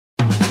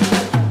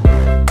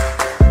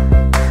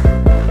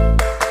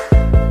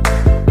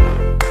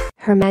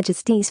Her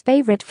Majesty's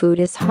favorite food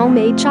is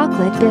homemade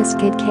chocolate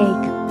biscuit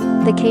cake.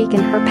 The cake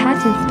and her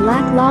patent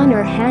black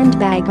Launer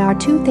handbag are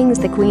two things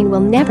the Queen will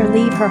never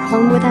leave her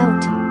home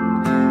without.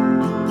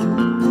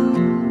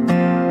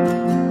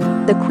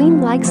 The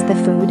Queen likes the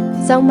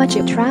food so much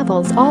it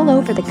travels all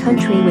over the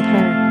country with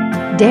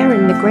her.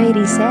 Darren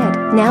McGrady said,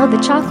 "Now the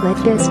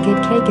chocolate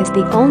biscuit cake is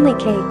the only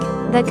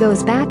cake that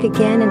goes back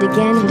again and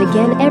again and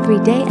again every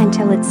day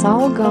until it's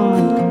all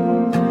gone.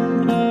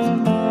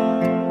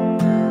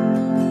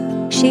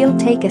 She'll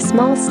take a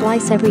small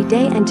slice every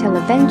day until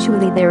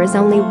eventually there is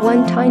only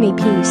one tiny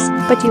piece,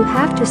 but you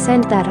have to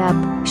send that up.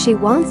 She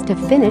wants to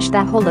finish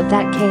the whole of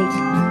that cake."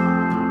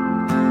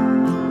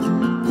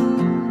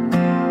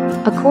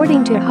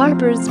 According to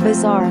Harper's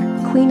Bazaar,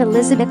 Queen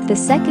Elizabeth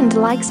II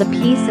likes a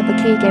piece of a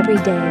cake every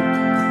day.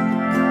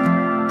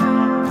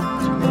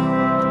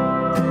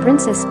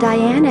 Princess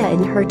Diana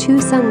and her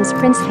two sons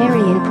Prince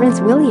Harry and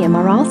Prince William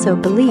are also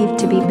believed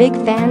to be big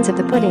fans of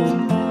the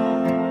pudding.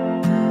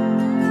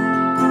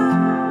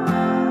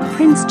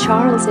 Prince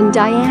Charles and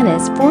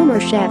Diana's former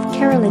chef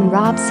Carolyn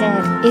Robb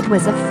said it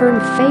was a firm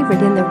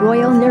favorite in the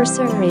royal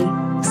nursery,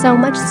 so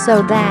much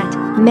so that,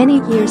 many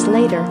years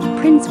later,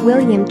 Prince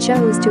William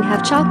chose to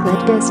have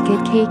chocolate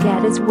biscuit cake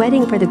at his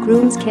wedding for the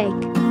groom's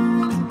cake.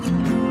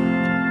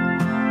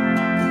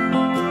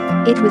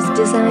 It was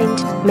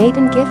designed, made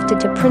and gifted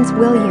to Prince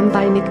William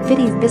by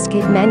McVitie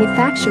biscuit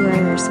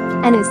manufacturers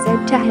and is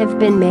said to have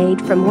been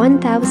made from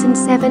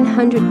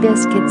 1,700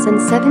 biscuits and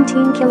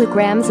 17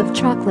 kilograms of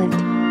chocolate.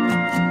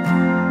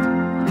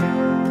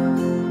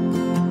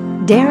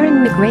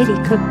 Darren McGrady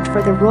cooked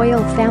for the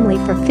royal family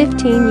for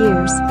 15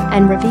 years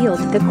and revealed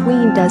the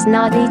Queen does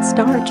not eat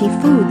starchy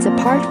foods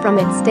apart from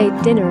its state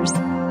dinners.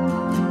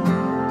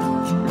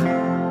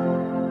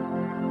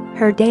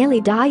 Her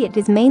daily diet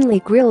is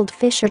mainly grilled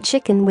fish or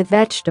chicken with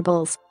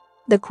vegetables.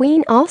 The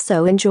Queen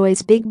also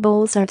enjoys big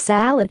bowls of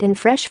salad and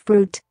fresh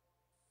fruit.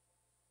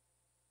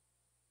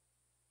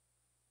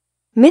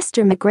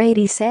 Mr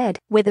McGrady said,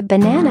 with a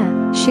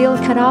banana, she'll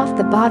cut off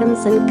the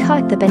bottoms and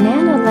cut the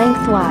banana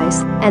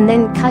lengthwise, and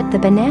then cut the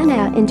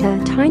banana into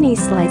tiny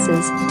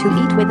slices to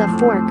eat with a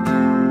fork.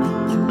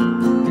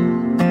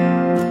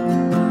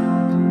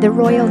 The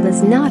royal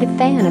is not a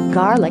fan of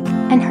garlic,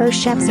 and her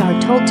chefs are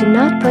told to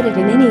not put it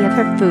in any of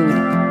her food.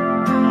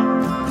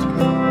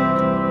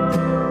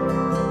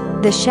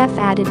 The chef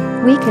added,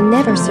 "We can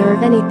never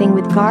serve anything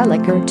with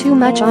garlic or too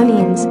much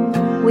onions.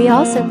 We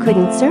also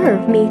couldn't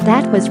serve meat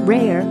that was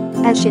rare,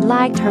 as she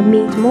liked her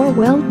meat more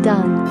well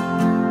done."